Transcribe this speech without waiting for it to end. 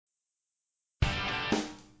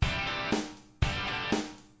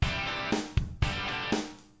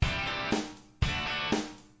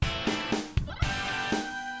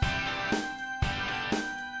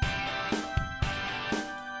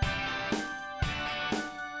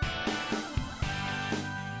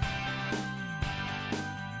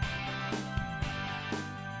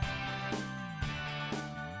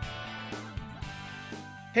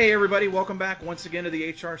Hey everybody, welcome back once again to the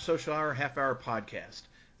HR Social Hour Half Hour Podcast.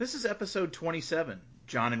 This is episode 27.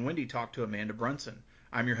 John and Wendy talk to Amanda Brunson.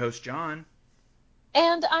 I'm your host, John.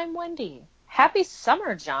 And I'm Wendy. Happy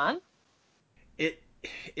summer, John. It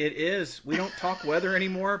is. We don't talk weather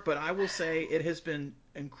anymore, but I will say it has been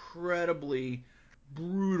incredibly,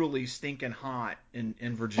 brutally stinking hot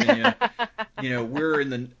in Virginia. We're in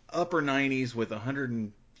the upper 90s with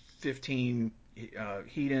 115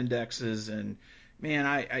 heat indexes, and man,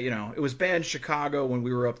 it was bad in Chicago when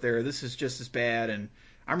we were up there. This is just as bad, and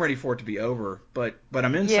I'm ready for it to be over. But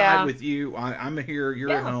I'm inside with you. I'm here.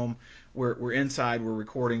 You're at home. We're inside. We're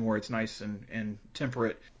recording where it's nice and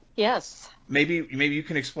temperate. Yes. Maybe you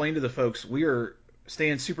can explain to the folks, we are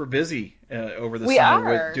staying super busy over the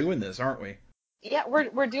summer with doing this, aren't we? Yeah,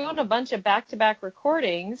 we're doing a bunch of back-to-back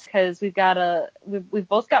recordings because we've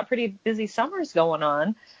both got pretty busy summers going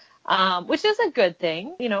on, which is a good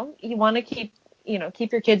thing. You want to keep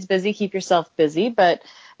your kids busy, keep yourself busy. But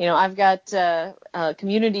I've got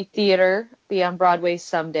community theater be on Broadway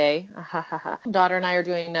someday. Daughter and I are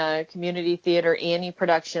doing a community theater Annie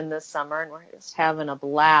production this summer, and we're just having a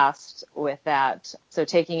blast with that. So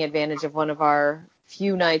taking advantage of one of our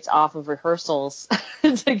few nights off of rehearsals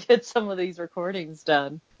to get some of these recordings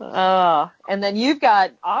done. And then you've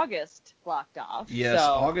got August blocked off. Yes, so.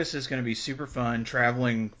 August is going to be super fun,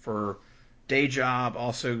 traveling for day job,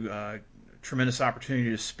 also tremendous opportunity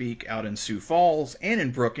to speak out in Sioux Falls and in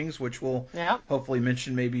Brookings, which we'll hopefully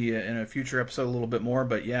mention maybe in a future episode a little bit more.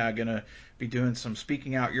 But yeah, going to be doing some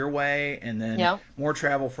speaking out your way, and then more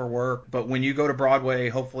travel for work. But when you go to Broadway,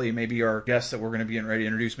 hopefully maybe our guest that we're going to be getting ready to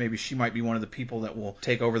introduce, maybe she might be one of the people that will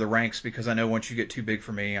take over the ranks, because I know once you get too big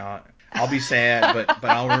for me, I'll be sad, but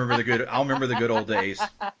I'll remember the good old days.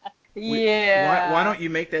 Why don't you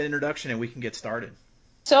make that introduction and we can get started?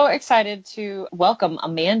 So excited to welcome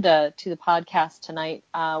Amanda to the podcast tonight.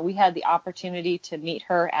 We had the opportunity to meet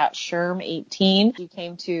her at SHRM 18. She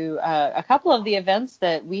came to a couple of the events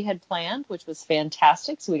that we had planned, which was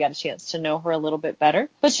fantastic. So we got a chance to know her a little bit better.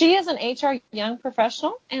 But she is an HR young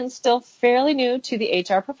professional and still fairly new to the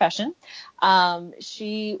HR profession.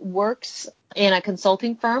 She works in a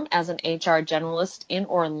consulting firm as an HR generalist in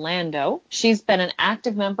Orlando. She's been an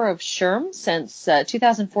active member of SHRM since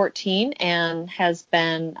 2014 and has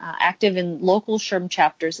been active in local SHRM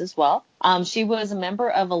chapters as well. She was a member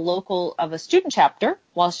of a student chapter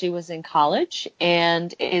while she was in college,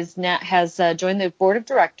 and has joined the board of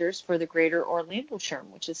directors for the Greater Orlando SHRM,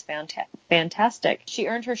 which is fantastic. She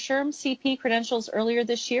earned her SHRM CP credentials earlier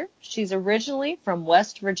this year. She's originally from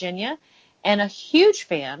West Virginia and a huge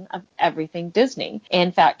fan of everything Disney.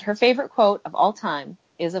 In fact, her favorite quote of all time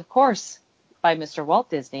is, of course, by Mr. Walt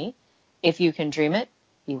Disney: "If you can dream it,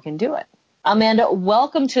 you can do it." Amanda,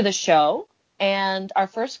 welcome to the show. And our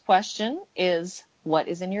first question is, what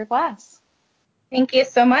is in your glass? Thank you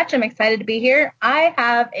so much. I'm excited to be here. I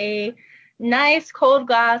have a nice cold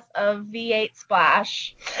glass of V8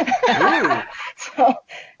 Splash. So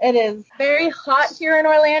it is very hot here in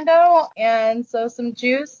Orlando, and so some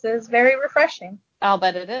juice is very refreshing. I'll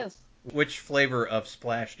bet it is. Which flavor of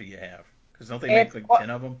Splash do you have? Because don't they make like 10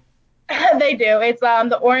 of them? They do. It's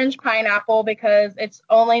the orange pineapple, because it's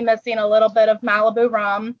only missing a little bit of Malibu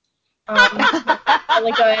rum.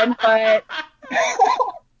 Really good, but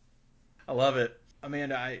I love it.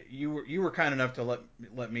 Amanda, you were kind enough to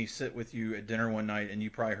let me sit with you at dinner one night, and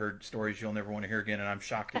you probably heard stories you'll never want to hear again, and I'm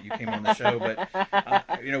shocked that you came on the show. But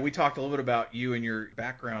we talked a little bit about you and your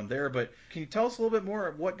background there, but can you tell us a little bit more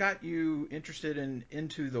of what got you interested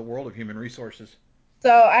into the world of human resources?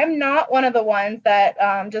 So I'm not one of the ones that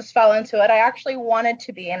just fell into it. I actually wanted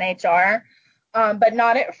to be in HR, but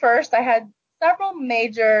not at first. I had several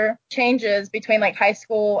major changes between like high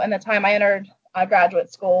school and the time I entered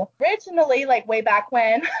graduate school. Originally, like way back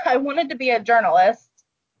when, I wanted to be a journalist.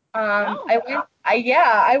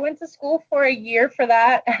 I went to school for a year for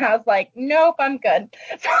that, and I was like, nope, I'm good.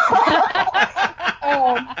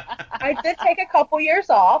 I did take a couple years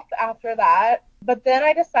off after that, but then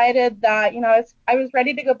I decided that, I was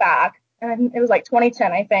ready to go back, and it was like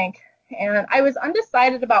 2010, I think, and I was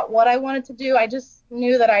undecided about what I wanted to do. I just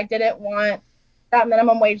knew that I didn't want that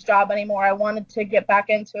minimum wage job anymore. I wanted to get back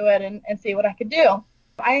into it and see what I could do.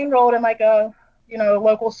 I enrolled in like a,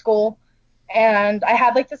 local school, and I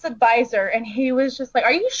had like this advisor, and he was just like,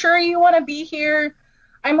 "Are you sure you want to be here?"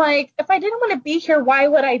 I'm like, if I didn't want to be here, why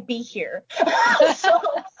would I be here? So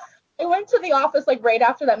I went to the office like right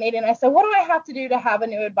after that meeting. I said, "What do I have to do to have a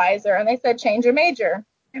new advisor?" And they said, "Change your major."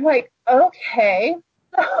 I'm like, okay.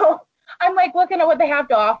 So I'm like looking at what they have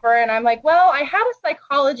to offer, and I'm like, well, I had a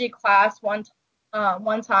psychology class one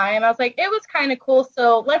time. I was like, it was kind of cool,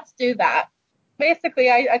 so let's do that. Basically,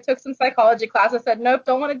 I took some psychology class. I said, nope,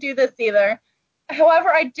 don't want to do this either.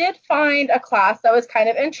 However, I did find a class that was kind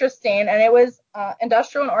of interesting, and it was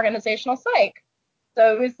industrial and organizational psych.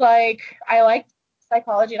 So it was like, I liked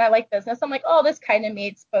psychology and I like business. I'm like, oh, this kind of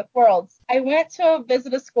meets both worlds. I went to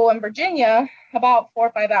visit a school in Virginia, about 4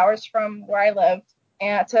 or 5 hours from where I lived,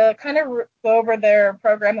 and to kind of go over their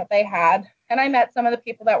program that they had. And I met some of the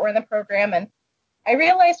people that were in the program, and I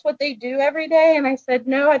realized what they do every day, and I said,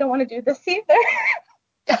 no, I don't want to do this either.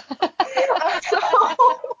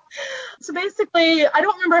 So basically, I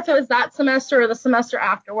don't remember if it was that semester or the semester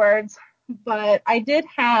afterwards, but I did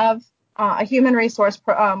have a human resource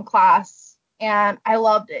class, and I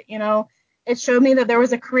loved it. You know, it showed me that there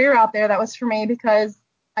was a career out there that was for me, because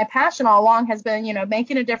my passion all along has been, you know,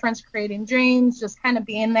 making a difference, creating dreams, just kind of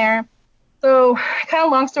being there. So kind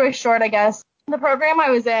of long story short, I guess, the program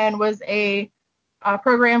I was in was a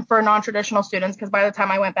program for non-traditional students, because by the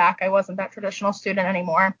time I went back, I wasn't that traditional student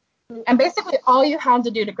anymore. And basically all you had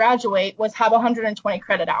to do to graduate was have 120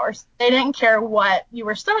 credit hours. They didn't care what you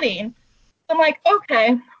were studying. So I'm like,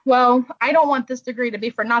 okay, well, I don't want this degree to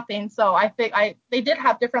be for nothing. So I think they did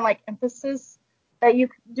have different like emphasis that you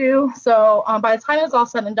could do. So by the time it was all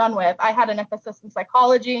said and done with, I had an emphasis in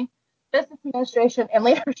psychology, business administration, and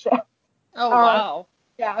leadership. Oh, wow.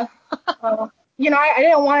 Yeah. You know, I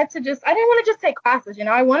didn't want to just take classes. You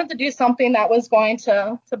know, I wanted to do something that was going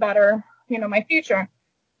to better, you know, my future.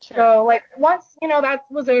 Sure. So, like, once, you know, that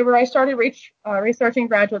was over, I started researching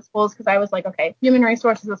graduate schools, because I was like, okay, human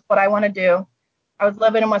resources is what I want to do. I was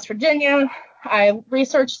living in West Virginia. I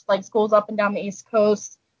researched, like, schools up and down the East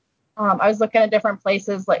Coast. I was looking at different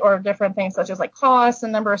places, like, or different things such as, like, costs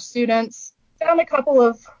and number of students. Found a couple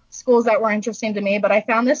of schools that were interesting to me, but I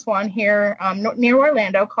found this one here near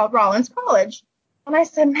Orlando called Rollins College. And I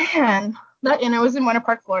said, man, and it was in Winter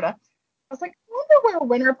Park, Florida. I was like, I wonder where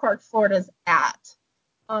Winter Park, Florida's at.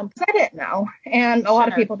 Because I didn't know. And a lot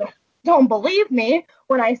of people don't believe me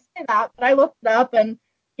when I say that, but I looked it up, and,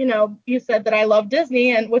 you know, you said that I love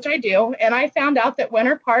Disney, and which I do, and I found out that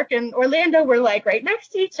Winter Park and Orlando were, like, right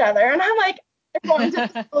next to each other, and I'm like, I'm going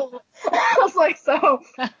to school. I was like, so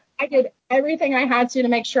I did everything I had to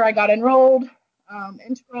make sure I got enrolled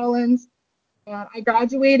into Rollins, and I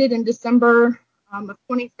graduated in December of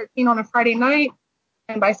 2013 on a Friday night,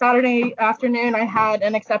 and by Saturday afternoon, I had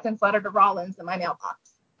an acceptance letter to Rollins in my mailbox.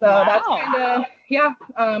 So that's kind of, yeah,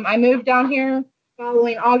 I moved down here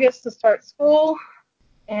following August to start school,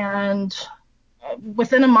 and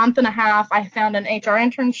within a month and a half, I found an HR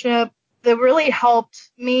internship that really helped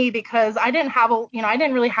me, because I didn't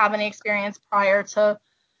really have any experience prior to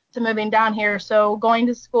moving down here. So going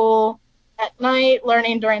to school at night,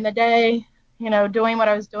 learning during the day, you know, doing what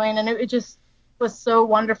I was doing, and it just was so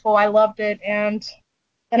wonderful. I loved it. And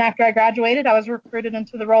then after I graduated, I was recruited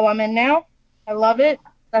into the role I'm in now. I love it.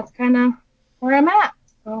 That's kind of where I'm at.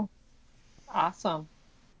 So awesome.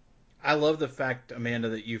 I love the fact, Amanda,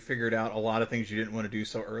 that you figured out a lot of things you didn't want to do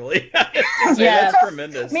so early. That's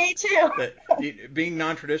tremendous. Me too. That being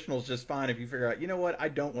non-traditional is just fine if you figure out, you know what, I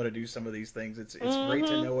don't want to do some of these things. It's great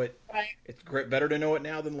to know it. Right. It's better to know it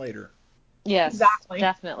now than later. Yes, exactly.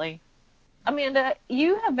 Definitely. Amanda,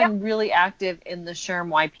 you have been really active in the SHRM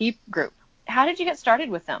YP group. How did you get started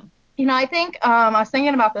with them? You know, I think I was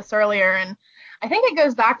thinking about this earlier, and I think it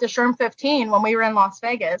goes back to SHRM 15 when we were in Las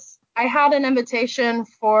Vegas. I had an invitation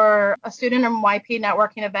for a student in YP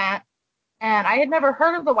networking event, and I had never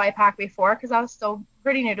heard of the YPAC before, because I was still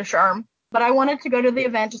pretty new to SHRM, but I wanted to go to the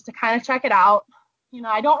event just to kind of check it out. You know,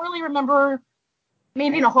 I don't really remember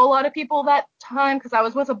meeting a whole lot of people that time, because I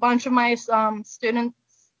was with a bunch of my students,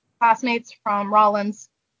 classmates from Rollins.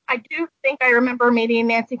 I do think I remember meeting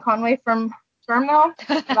Nancy Conway from SHRM, though.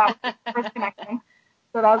 So that was the first connection.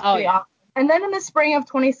 So that was pretty awesome. And then in the spring of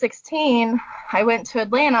 2016, I went to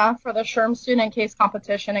Atlanta for the SHRM Student Case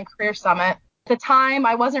Competition and Career Summit. At the time,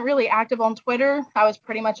 I wasn't really active on Twitter. I was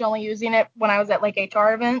pretty much only using it when I was at, like,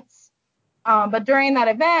 HR events. But during that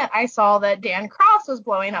event, I saw that Dan Cross was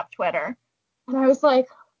blowing up Twitter. And I was like,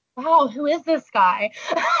 wow, who is this guy?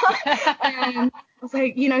 And I was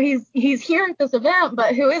like, you know, he's here at this event,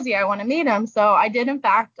 but who is he? I want to meet him. So I did, in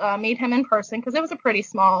fact, meet him in person, because it was a pretty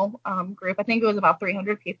small group. I think it was about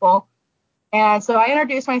 300 people. And so I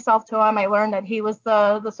introduced myself to him. I learned that he was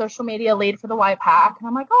the social media lead for the YPAC. And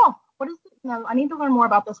I'm like, oh, what is it? You know, I need to learn more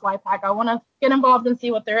about this YPAC. I want to get involved and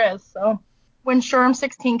see what there is. So when SHRM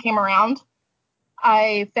 16 came around,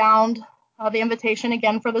 I found the invitation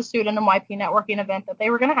again for the student and YP networking event that they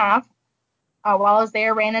were going to have. While I was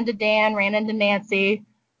there, ran into Dan, ran into Nancy.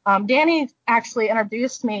 Danny actually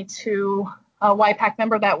introduced me to a YPAC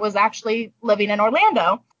member that was actually living in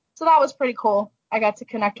Orlando. So that was pretty cool. I got to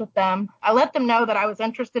connect with them. I let them know that I was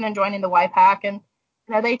interested in joining the YPAC, and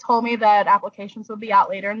they told me that applications would be out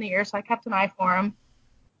later in the year, so I kept an eye for them.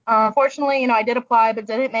 Fortunately, I did apply but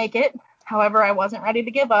didn't make it. However, I wasn't ready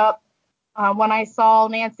to give up. When I saw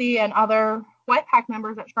Nancy and other YPAC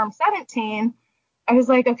members at SHRM 17, I was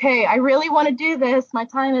like, okay, I really want to do this. My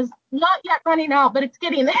time is not yet running out, but it's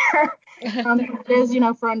getting there. It is,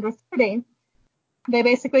 for under 30. They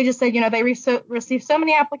basically just said, they received so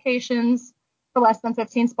many applications for less than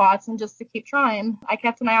 15 spots, and just to keep trying. I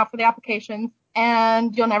kept an eye out for the applications,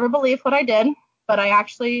 and you'll never believe what I did, but I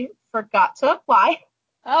actually forgot to apply.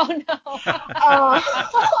 Oh, no.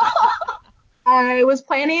 I was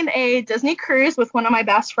planning a Disney cruise with one of my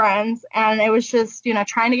best friends, and it was just,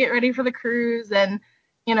 trying to get ready for the cruise and,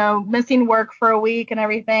 missing work for a week and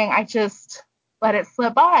everything. I just let it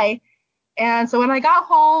slip by. And so when I got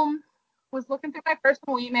home, was looking through my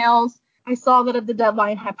personal emails, I saw that the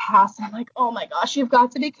deadline had passed. And I'm like, oh my gosh, you've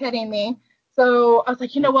got to be kidding me. So I was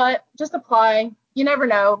like, you know what? Just apply. You never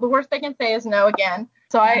know. The worst they can say is no again.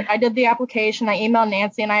 So I did the application. I emailed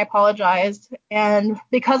Nancy and I apologized. And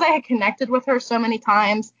because I had connected with her so many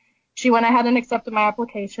times, she went ahead and accepted my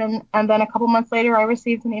application. And then a couple months later, I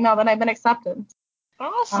received an email that I've been accepted.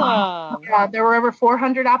 Awesome. Yeah, there were over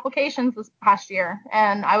 400 applications this past year,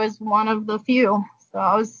 and I was one of the few. So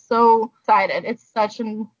I was so excited. It's such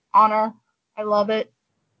an honor. I love it.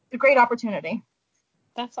 It's a great opportunity.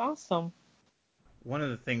 That's awesome. One of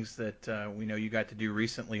the things that we know you got to do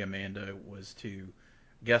recently, Amanda, was to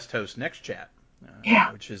guest host Next Chat,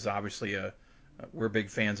 which is obviously we're big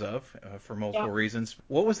fans of for multiple reasons.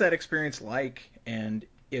 What was that experience like? And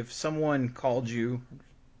if someone called you,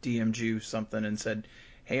 DM'd you something and said,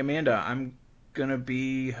 hey, Amanda, I'm going to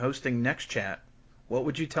be hosting Next Chat, what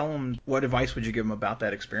would you tell them? What advice would you give them about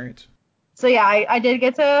that experience? So, yeah, I did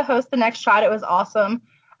get to host the Next Chat. It was awesome.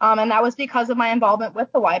 And that was because of my involvement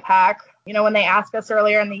with the YPAC. When they asked us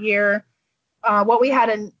earlier in the year what we had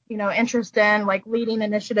an interest in, like leading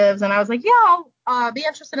initiatives. And I was like, yeah, I'll be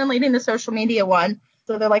interested in leading the social media one.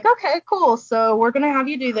 So they're like, okay, cool. So we're going to have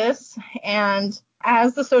you do this. And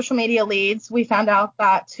as the social media leads, we found out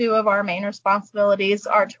that two of our main responsibilities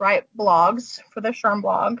are to write blogs for the SHRM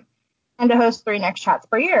blog and to host 3 Next Chats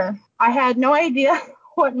per year. I had no idea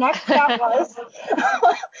what Next Chat was.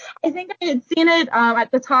 I think I had seen it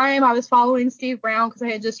at the time. I was following Steve Brown because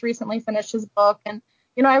I had just recently finished his book. And,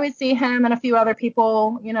 I would see him and a few other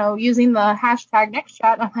people, using the hashtag Next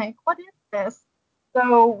Chat. And I'm like, what is this?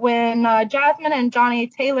 So when Jasmine and Johnny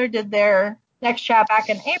Taylor did their Next Chat back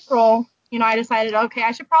in April, I decided, okay,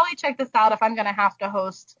 I should probably check this out if I'm going to have to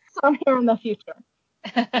host some here in the future.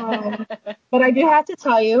 But I do have to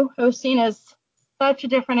tell you, hosting is such a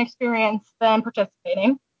different experience than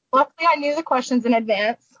participating. Luckily, I knew the questions in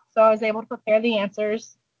advance, so I was able to prepare the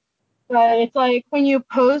answers. But it's like when you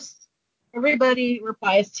post, everybody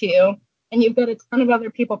replies to you, and you've got a ton of other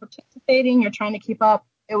people participating. You're trying to keep up.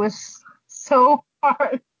 It was so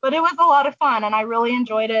hard, but it was a lot of fun, and I really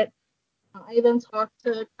enjoyed it. I even talked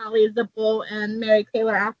to Callie Zippel and Mary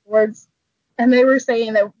Taylor afterwards, and they were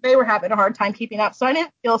saying that they were having a hard time keeping up, so I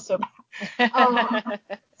didn't feel so bad.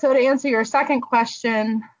 So to answer your second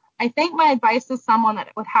question, I think my advice to someone that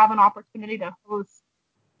would have an opportunity to host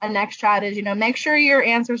a Next Chat is, make sure your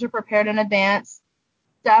answers are prepared in advance.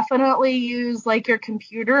 Definitely use like your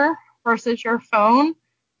computer versus your phone.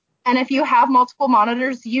 And if you have multiple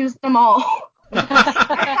monitors, use them all. When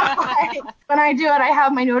I do it, I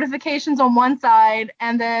have my notifications on one side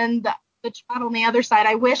and then the chat on the other side.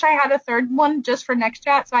 I wish I had a third one just for Next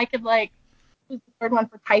Chat so I could use the third one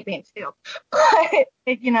for typing too. But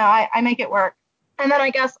I make it work. And then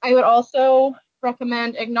I guess I would also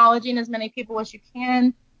recommend acknowledging as many people as you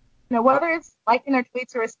can. Whether it's liking their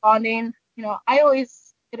tweets or responding. I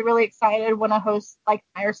always get really excited when a host likes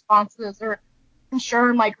my responses or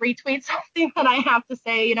sure retweet something that I have to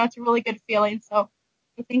say. It's a really good feeling. So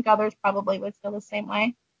I think others probably would feel the same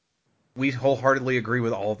way. We wholeheartedly agree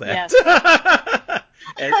with all of that.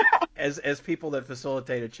 Yes. as people that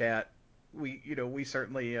facilitate a chat, we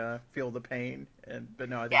certainly feel the pain. But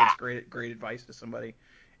no, I think it's great advice to somebody.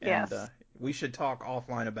 And yes. We should talk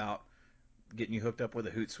offline about getting you hooked up with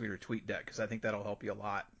a Hootsuite or TweetDeck because I think that'll help you a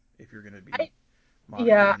lot if you're going to be.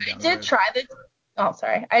 I did try the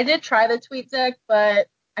TweetDeck, but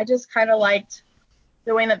I just kind of liked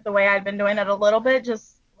doing it the way I'd been doing it a little bit,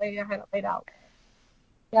 just the way I had it laid out.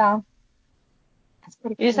 Yeah. That's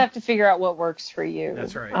pretty cool. You just have to figure out what works for you.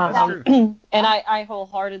 That's right. That's true. And I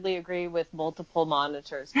wholeheartedly agree with multiple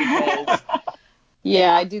monitors because,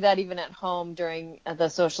 I do that even at home during the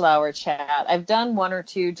social hour chat. I've done 1 or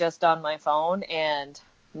 2 just on my phone, and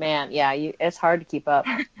man, it's hard to keep up.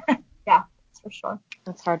 Yeah, it's for sure.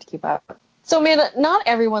 That's hard to keep up. So, Amanda, not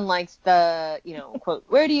everyone likes the, quote,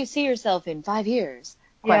 where do you see yourself in 5 years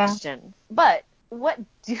question. Yeah. But what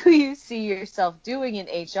do you see yourself doing in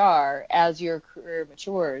HR as your career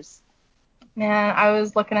matures? Man, I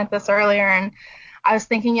was looking at this earlier, and I was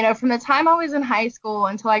thinking, from the time I was in high school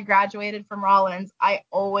until I graduated from Rollins, I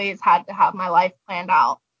always had to have my life planned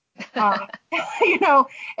out.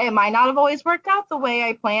 It might not have always worked out the way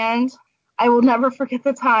I planned. I will never forget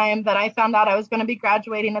the time that I found out I was going to be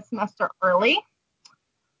graduating a semester early.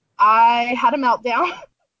 I had a meltdown.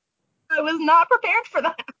 I was not prepared for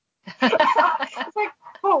that. It's like,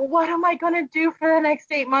 but what am I going to do for the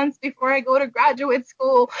next 8 months before I go to graduate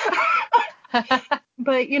school?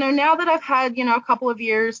 But, now that I've had, a couple of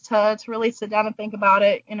years to really sit down and think about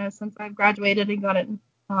it, since I've graduated and got it,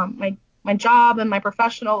 my job and my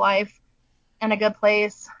professional life in a good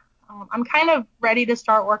place, I'm kind of ready to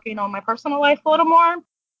start working on my personal life a little more.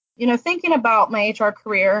 Thinking about my HR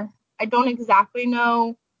career, I don't exactly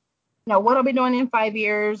know, what I'll be doing in 5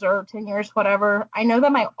 years or 10 years, whatever. I know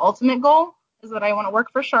that my ultimate goal is that I want to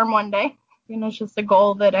work for SHRM one day. It's just a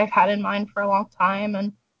goal that I've had in mind for a long time.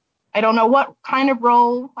 And I don't know what kind of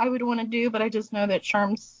role I would want to do, but I just know that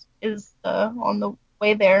SHRM's is on the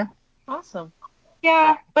way there. Awesome.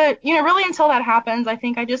 Yeah, but, really until that happens, I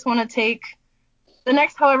think I just want to take the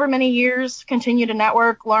next however many years, continue to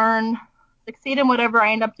network, learn, succeed in whatever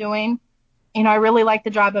I end up doing. I really like the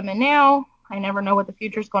job I'm in now. I never know what the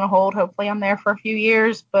future is going to hold. Hopefully I'm there for a few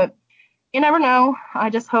years, but you never know. I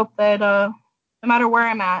just hope that no matter where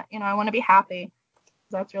I'm at, I want to be happy.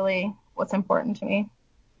 That's really what's important to me.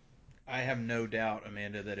 I have no doubt,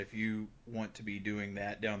 Amanda, that if you want to be doing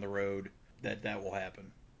that down the road, that will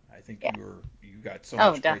happen. I think you got so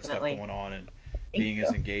much great stuff going on, and being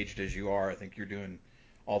as engaged as you are, I think you're doing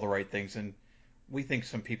all the right things. And we think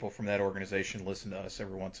some people from that organization listen to us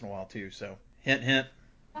every once in a while too. So hint, hint.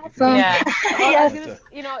 Awesome. Yeah.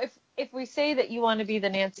 Well, if we say that you want to be the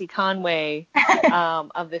Nancy Conway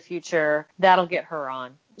of the future, that'll get her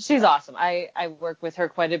on. She's awesome. I work with her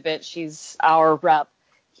quite a bit. She's our rep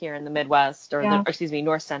here in the Midwest,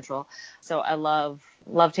 North Central. So I love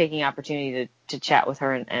taking opportunity to chat with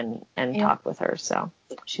her and talk with her. So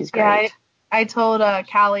she's great. Yeah, I told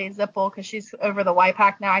Callie Zippel, because she's over the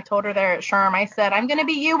YPAC now, I told her there at SHRM, I said, I'm going to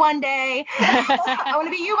be you one day. I want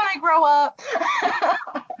to be you when I grow up.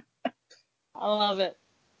 I love it.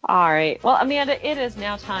 All right. Well, Amanda, it is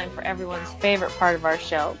now time for everyone's favorite part of our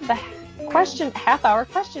show, the half-hour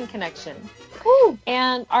question connection. Woo.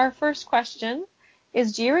 And our first question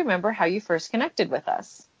is, do you remember how you first connected with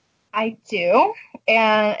us? I do,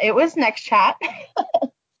 and it was NextChat.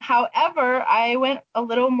 However, I went a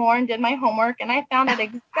little more and did my homework, and I found out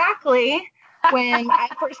exactly when I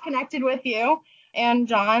first connected with you and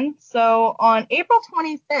John. So on April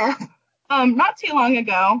 25th, not too long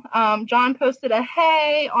ago, John posted a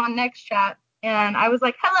hey on NextChat, and I was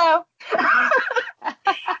like, hello.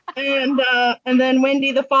 And then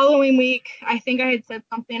Wendy, the following week, I think I had said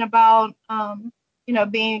something about,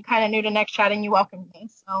 being kind of new to NextChat, and you welcomed me.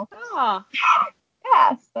 So. Oh.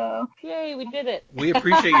 Yeah, so. Yay, we did it. We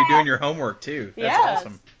appreciate you doing your homework, too. That's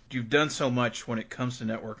awesome. You've done so much when it comes to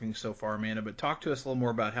networking so far, Amanda, but talk to us a little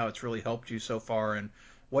more about how it's really helped you so far and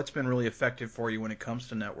what's been really effective for you when it comes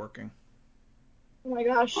to networking. Oh my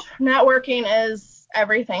gosh, networking is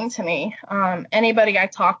everything to me. Anybody I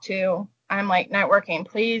talk to, I'm like, networking,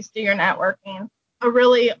 please do your networking. A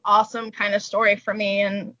really awesome kind of story for me,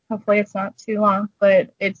 and hopefully it's not too long,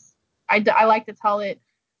 but I like to tell it.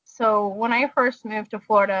 So when I first moved to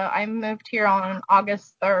Florida, I moved here on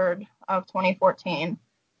August 3rd of 2014,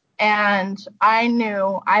 and I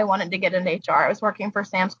knew I wanted to get into HR. I was working for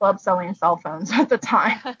Sam's Club selling cell phones at the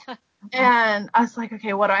time, and I was like,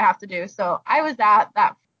 okay, what do I have to do? So I was at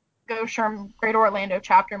that Go SHRM Greater Orlando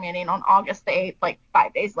chapter meeting on August the 8th, like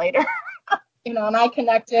 5 days later, and I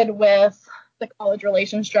connected with the college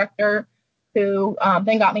relations director, who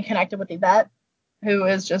then got me connected with Yvette, who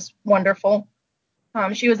is just wonderful.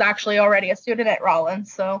 She was actually already a student at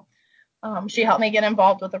Rollins, so she helped me get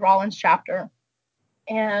involved with the Rollins chapter.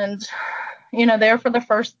 And, there for the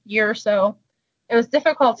first year or so, it was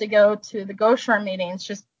difficult to go to the Go SHRM meetings,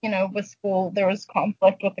 just, with school, there was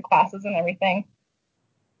conflict with the classes and everything.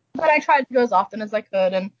 But I tried to go as often as I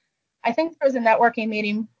could, and I think there was a networking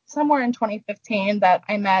meeting somewhere in 2015 that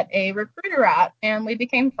I met a recruiter at, and we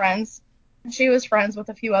became friends. She was friends with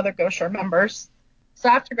a few other Go SHRM members. So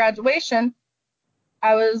after graduation,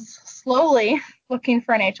 I was slowly looking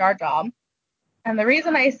for an HR job. And the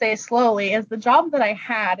reason I say slowly is the job that I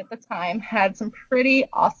had at the time had some pretty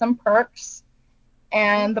awesome perks.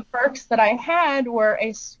 And the perks that I had were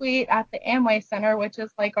a suite at the Amway Center, which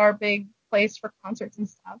is like our big place for concerts and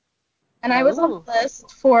stuff. And I was on the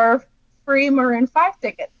list for free Maroon 5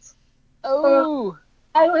 tickets. Oh. So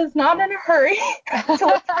I was not in a hurry to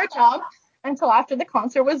look for a job until after the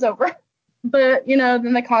concert was over. But,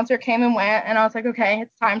 then the concert came and went, and I was like, okay,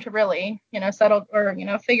 it's time to really, settle or,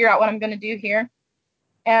 figure out what I'm going to do here.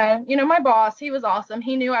 And, my boss, he was awesome.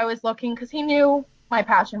 He knew I was looking because he knew my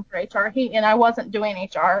passion for HR. And I wasn't doing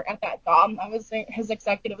HR at that job. I was his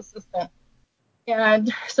executive assistant.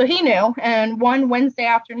 And so he knew. And one Wednesday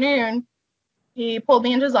afternoon, he pulled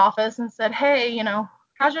me into his office and said, hey,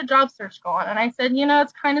 how's your job search going? And I said,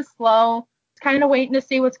 it's kind of slow. It's kind of waiting to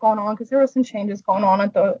see what's going on because there were some changes going on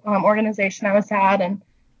at the organization I was at. And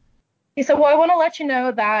he said, well, I want to let you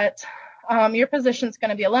know that your position's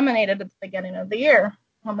going to be eliminated at the beginning of the year.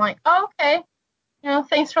 I'm like, oh, okay.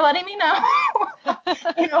 Thanks for letting me know.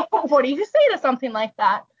 What do you say to something like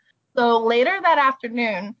that? So later that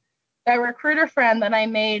afternoon, that recruiter friend that I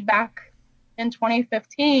made back in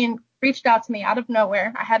 2015 reached out to me out of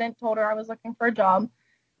nowhere. I hadn't told her I was looking for a job.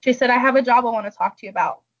 She said, I have a job I want to talk to you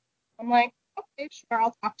about. I'm like, okay, sure,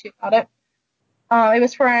 I'll talk to you about it. It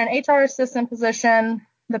was for an HR assistant position.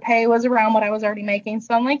 The pay was around what I was already making.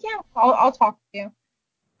 So I'm like, yeah, I'll talk to you.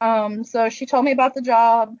 So she told me about the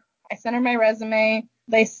job. I sent her my resume.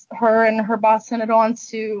 Her and her boss sent it on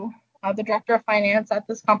to the director of finance at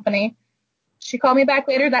this company. She called me back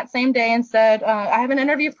later that same day and said, I have an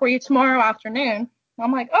interview for you tomorrow afternoon.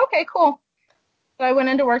 I'm like, okay, cool. So I went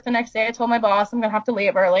into work the next day. I told my boss I'm going to have to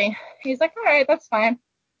leave early. He's like, all right, that's fine.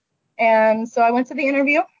 And so I went to the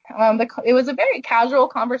interview. It was a very casual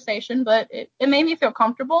conversation, but it made me feel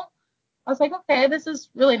comfortable. I was like, okay, this is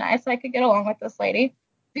really nice. I could get along with this lady.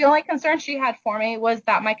 The only concern she had for me was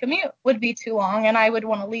that my commute would be too long and I would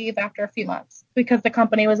want to leave after a few months because the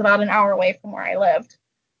company was about an hour away from where I lived.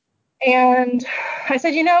 And I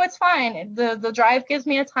said, it's fine. The drive gives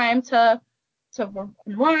me a time to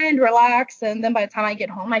unwind, relax, and then by the time I get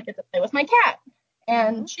home, I get to play with my cat.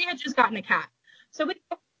 And she had just gotten a cat. So we played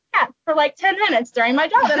with the cat for like 10 minutes during my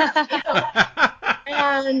job interview.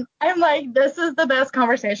 And I'm like, this is the best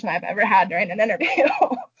conversation I've ever had during an interview.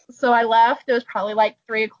 So I left. It was probably like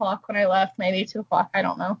 3 o'clock when I left, maybe 2 o'clock. I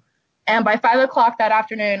don't know. And by 5 o'clock that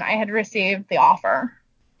afternoon, I had received the offer.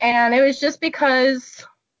 And it was just because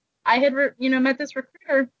I had, met this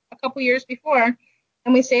recruiter a couple years before,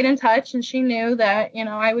 and we stayed in touch, and she knew that,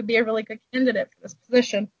 I would be a really good candidate for this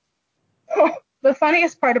position. The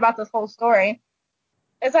funniest part about this whole story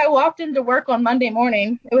is I walked into work on Monday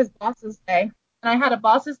morning. It was Boss's Day, and I had a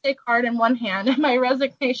Boss's Day card in one hand and my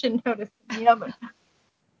resignation notice in the other.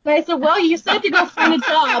 And I said, well, you said to go find a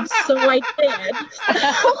job, so I did.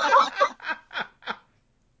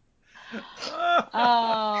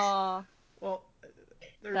 Oh. Well,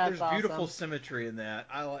 there's awesome. Beautiful symmetry in that.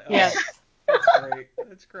 Yes. That's great.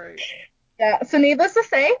 That's great. Yeah. So needless to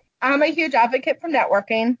say, I'm a huge advocate for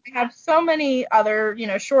networking. I have so many other,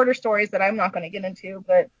 shorter stories that I'm not going to get into.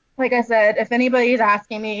 But like I said, if anybody's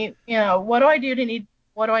asking me, what do I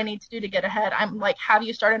need to do to get ahead? I'm like, have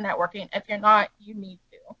you started networking? If you're not, you need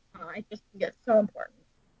to. I just think it's so important.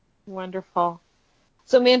 Wonderful.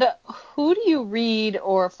 So Amanda, who do you read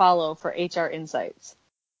or follow for HR insights?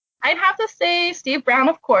 I'd have to say Steve Brown,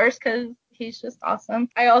 of course, because he's just awesome.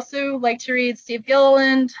 I also like to read Steve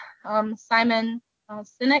Gilliland, Simon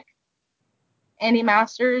Sinek, Andy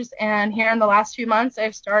Masters, and here in the last few months,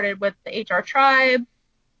 I've started with the HR Tribe,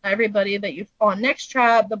 everybody that you follow on Next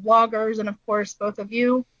Tribe, the bloggers, and of course, both of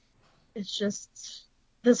you. It's just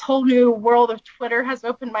this whole new world of Twitter has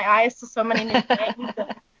opened my eyes to so many new things.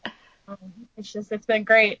 It's been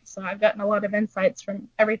great. So I've gotten a lot of insights from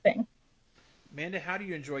everything. Amanda, how do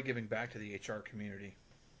you enjoy giving back to the HR community?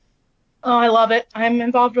 Oh, I love it. I'm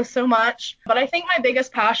involved with so much. But I think my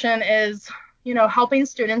biggest passion is, helping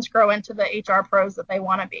students grow into the HR pros that they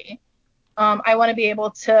want to be. I want to be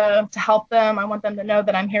able to help them. I want them to know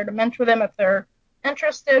that I'm here to mentor them if they're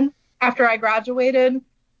interested. After I graduated,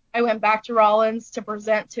 I went back to Rollins to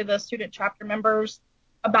present to the student chapter members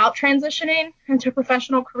about transitioning into a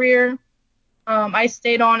professional career. I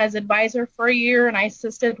stayed on as advisor for a year, and I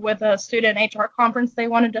assisted with a student HR conference they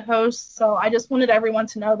wanted to host. So I just wanted everyone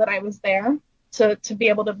to know that I was there to be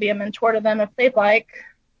able to be a mentor to them if they'd like.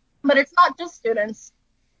 But it's not just students.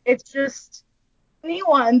 It's just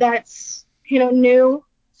anyone that's, new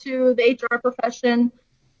to the HR profession.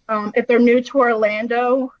 If they're new to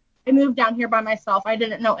Orlando, I moved down here by myself. I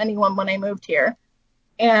didn't know anyone when I moved here.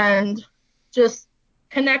 And just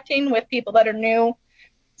connecting with people that are new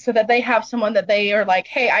so that they have someone that they are like,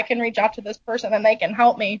 hey, I can reach out to this person and they can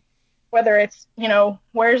help me, whether it's,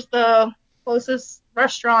 where's the closest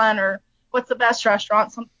restaurant or what's the best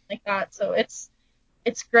restaurant, something like that. So it's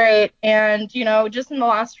It's great. And, just in the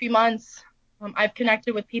last few months, I've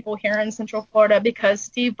connected with people here in Central Florida because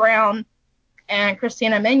Steve Brown and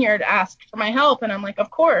Christina Minyard asked for my help. And I'm like, of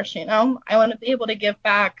course, I want to be able to give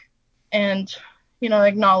back and,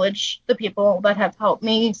 acknowledge the people that have helped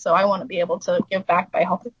me. So I want to be able to give back by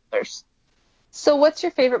helping others. So what's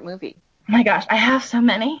your favorite movie? Oh my gosh, I have so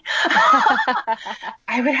many.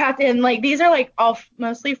 I would have to, and like these are like all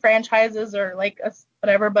mostly franchises or like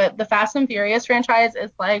whatever, but the Fast and Furious franchise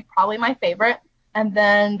is like probably my favorite. And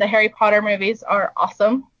then the Harry Potter movies are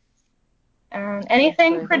awesome. And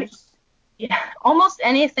anything pretty, yeah, almost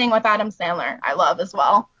anything with Adam Sandler I love as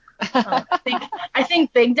well. I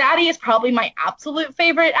think Big Daddy is probably my absolute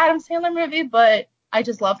favorite Adam Sandler movie, but I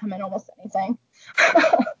just love him in almost anything.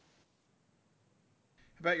 How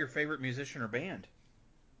about your favorite musician or band?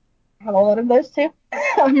 I have a lot of those too.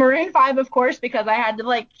 Maroon 5, of course, because I had to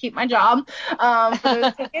like keep my job for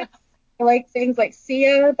those tickets. I like things like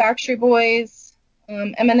Sia, Backstreet Boys,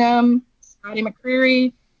 Eminem, Scotty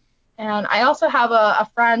McCreery, and I also have a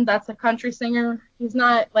friend that's a country singer. He's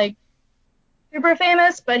not like super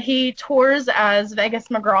famous, but he tours as Vegas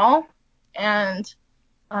McGraw, and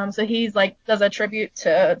so he's like does a tribute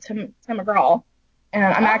to McGraw. And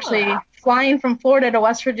I'm actually flying from Florida to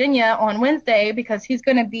West Virginia on Wednesday because he's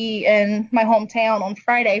going to be in my hometown on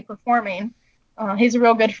Friday performing. He's a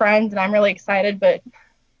real good friend, and I'm really excited, but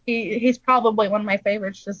he's probably one of my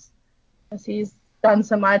favorites just because he's done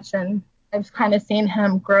so much, and I've kind of seen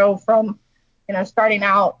him grow from, starting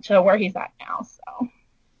out to where he's at now. So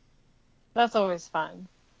that's always fun.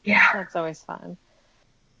 Yeah. That's always fun.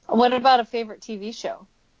 What about a favorite TV show?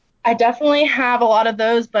 I definitely have a lot of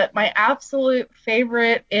those, but my absolute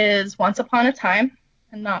favorite is Once Upon a Time,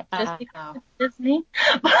 and not just because it's Disney.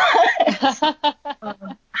 But,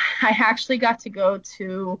 I actually got to go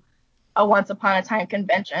to a Once Upon a Time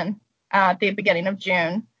convention at the beginning of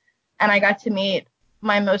June, and I got to meet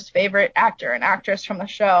my most favorite actor and actress from the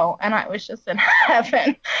show, and I was just in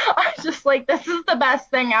heaven. I was just like, this is the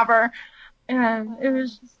best thing ever. And it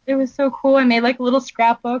was so cool. I made like little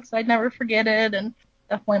scrapbooks. I'd never forget it, and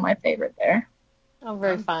definitely my favorite there. Oh,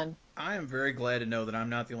 very fun. I am very glad to know that I'm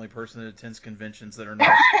not the only person that attends conventions that are not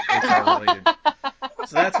HR related.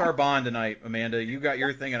 So that's our bond tonight, Amanda. You got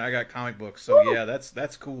your thing and I got comic books. So yeah,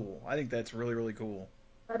 that's cool. I think that's really, really cool.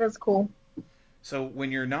 That is cool. So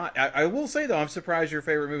when you're not, I will say though, I'm surprised your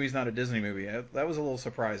favorite movie is not a Disney movie. That was a little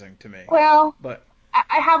surprising to me. Well, but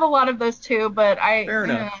I have a lot of those too, but fair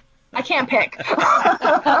enough. I can't pick.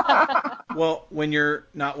 Well, when you're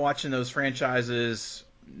not watching those franchises,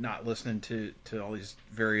 not listening to all these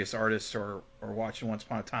various artists or watching Once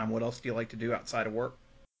Upon a Time, what else do you like to do outside of work?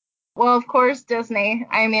 Well, of course, Disney.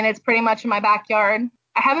 I mean, it's pretty much in my backyard.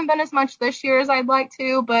 I haven't been as much this year as I'd like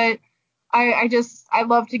to, but I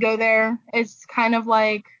love to go there. It's kind of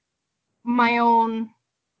like my own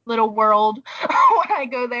little world when I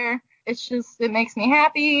go there. It makes me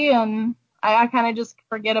happy, and I kind of just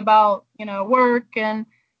forget about, work and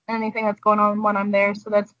anything that's going on when I'm there. So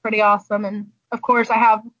that's pretty awesome. And of course, I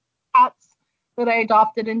have cats that I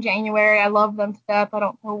adopted in January. I love them to death. I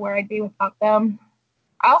don't know where I'd be without them.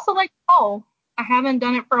 I also like golf. I haven't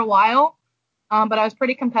done it for a while, but I was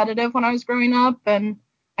pretty competitive when I was growing up, and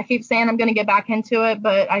I keep saying I'm going to get back into it,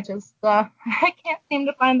 but I just I can't seem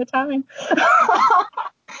to find the time.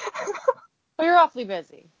 Well, you're awfully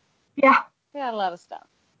busy. Yeah. You got a lot of stuff.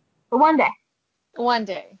 But one day. One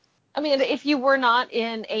day. I mean, if you were not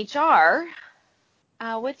in HR,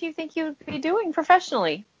 what do you think you would be doing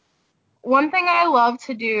professionally? One thing I love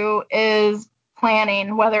to do is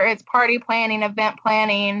planning, whether it's party planning, event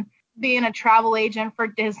planning, being a travel agent for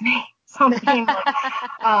Disney, something like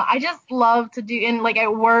I just love to do, and like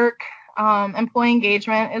at work, employee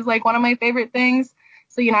engagement is like one of my favorite things.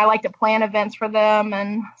 So, I like to plan events for them.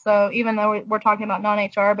 And so even though we're talking about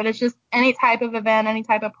non-HR, but it's just any type of event, any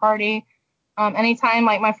type of party. Anytime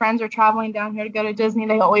like my friends are traveling down here to go to Disney,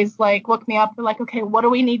 they always like look me up. They're like, okay, what do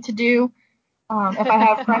we need to do? If I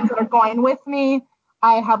have friends that are going with me,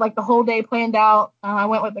 I have like the whole day planned out. I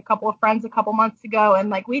went with a couple of friends a couple months ago,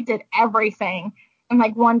 and like we did everything in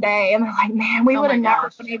like one day. And they're like, man, we would have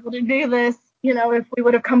never been able to do this, if we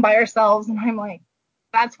would have come by ourselves. And I'm like,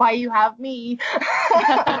 that's why you have me.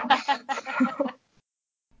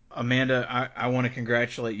 Amanda, I want to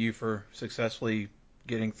congratulate you for successfully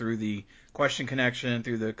getting through the question connection,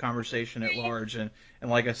 through the conversation at large. And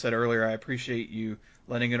like I said earlier, I appreciate you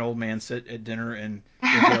letting an old man sit at dinner and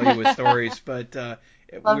regale you with stories. But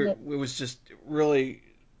it was just really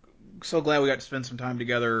so glad we got to spend some time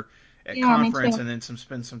together at conference and then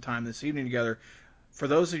spend some time this evening together. For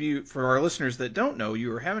those of you, for our listeners that don't know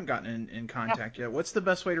you or haven't gotten in contact yet, what's the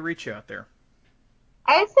best way to reach you out there?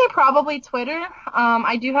 I'd say probably Twitter.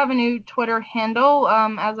 I do have a new Twitter handle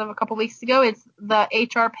as of a couple weeks ago. It's the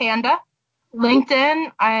HR Panda.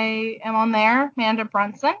 LinkedIn, I am on there, Amanda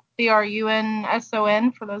Brunson,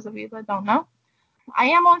 Brunson, for those of you that don't know. I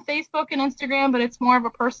am on Facebook and Instagram, but it's more of a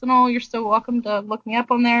personal. You're still welcome to look me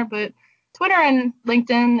up on there, but Twitter and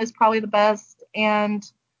LinkedIn is probably the best. And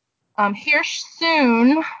here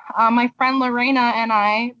soon, my friend Lorena and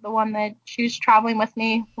I, the one that she was traveling with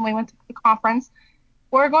me when we went to the conference,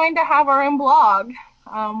 we're going to have our own blog.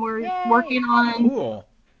 We're working on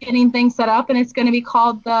getting things set up, and it's going to be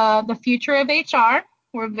called the Future of HR.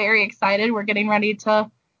 We're very excited. We're getting ready to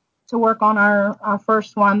work on our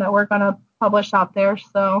first one that we're going to publish out there.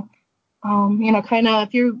 So, kind of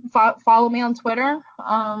if you follow me on Twitter,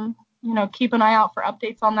 keep an eye out for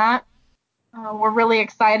updates on that. We're really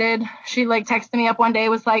excited. She texted me up one day,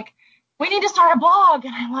 was like, "We need to start a blog,"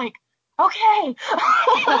 and I'm like, "Okay."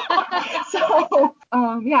 So,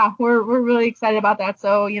 we're really excited about that.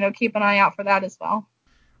 So, keep an eye out for that as well.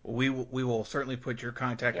 We will certainly put your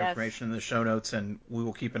contact information in the show notes, and we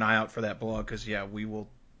will keep an eye out for that blog because we will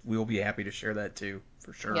be happy to share that too,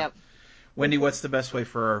 for sure. Yep. Wendy, what's the best way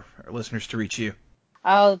for our listeners to reach you?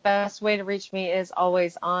 Oh, the best way to reach me is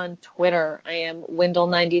always on Twitter. I am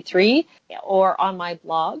Wendell93, or on my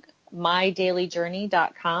blog,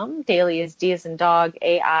 mydailyjourney.com. Daily is D as in dog,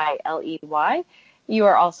 AILEY. You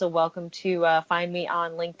are also welcome to find me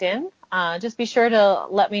on LinkedIn. Just be sure to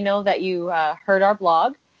let me know that you heard our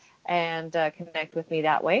blog and connect with me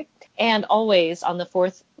that way. And always on the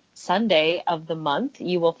fourth Sunday of the month,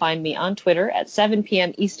 you will find me on Twitter at 7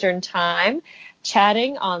 p.m. Eastern Time,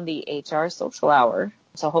 chatting on the HR Social Hour.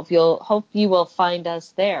 So hope you will find us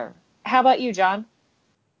there. How about you, John?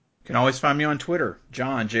 You can always find me on Twitter,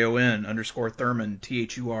 John, Jon_Thurmond,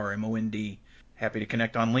 THURMOND. Happy to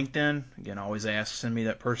connect on LinkedIn. Again, always send me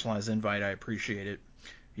that personalized invite. I appreciate it.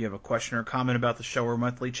 If you have a question or comment about the show or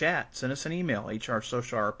monthly chat, send us an email,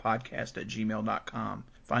 hrsocialhourpodcast@gmail.com.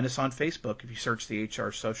 Find us on Facebook if you search the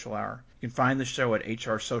HR Social Hour. You can find the show at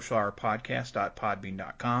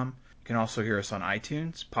hrsocialhourpodcast.podbean.com. You can also hear us on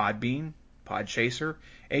iTunes, Podbean, Podchaser,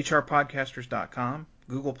 hrpodcasters.com,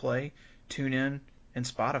 Google Play, TuneIn, and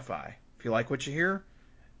Spotify. If you like what you hear,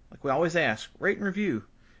 like we always ask, rate and review.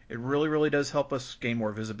 It really, really does help us gain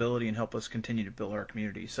more visibility and help us continue to build our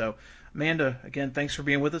community. So, Amanda, again, thanks for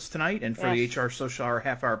being with us tonight. And for the HR Social Hour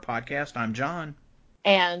Half Hour Podcast, I'm John.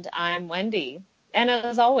 And I'm Wendy. And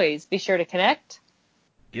as always, be sure to connect,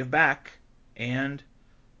 give back, and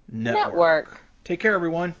network. Network. Take care,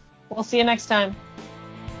 everyone. We'll see you next time.